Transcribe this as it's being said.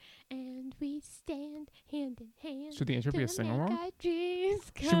Should the intro be a sing-along?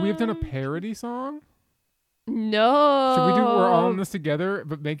 Should Should we have done a parody song? No. Should we do We're All in This Together,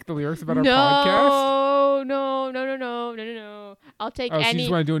 but make the lyrics about our podcast? No. I'll take So any. you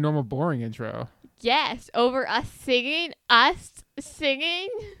just want to do a normal boring intro? Yes, over us singing.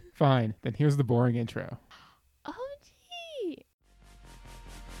 Fine, then here's the boring intro. Oh, gee.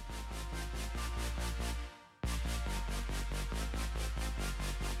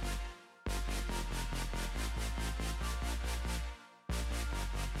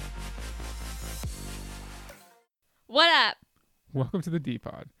 What up? Welcome to the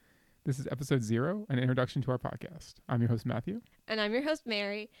DPOD. This is episode 0, an introduction to our podcast. I'm your host, Matthew. And I'm your host,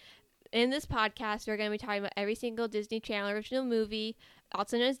 Mary. In this podcast, we're going to be talking about every single Disney Channel original movie,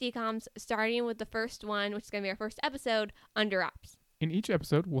 also known as DCOMs, starting with the first one, which is going to be our first episode, Under Wraps. In each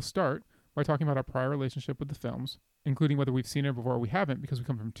episode, we'll start by talking about our prior relationship with the films, including whether we've seen it before or we haven't, because we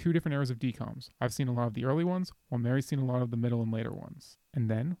come from 2 different eras of DCOMs. I've seen a lot of the early ones, while Mary's seen a lot of the middle and later ones. And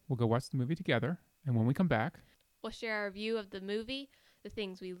then we'll go watch the movie together, and when we come back, we'll share our view of the movie, the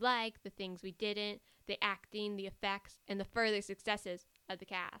things we liked, the things we didn't, the acting, the effects, and the further successes of the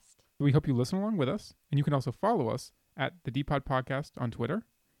cast. we hope you listen along with us, and you can also follow us at the DPOD Podcast on Twitter,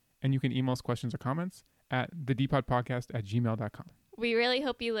 and you can email us questions or comments at thedpodpodcast@gmail.com. We really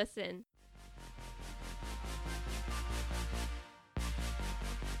hope you listen.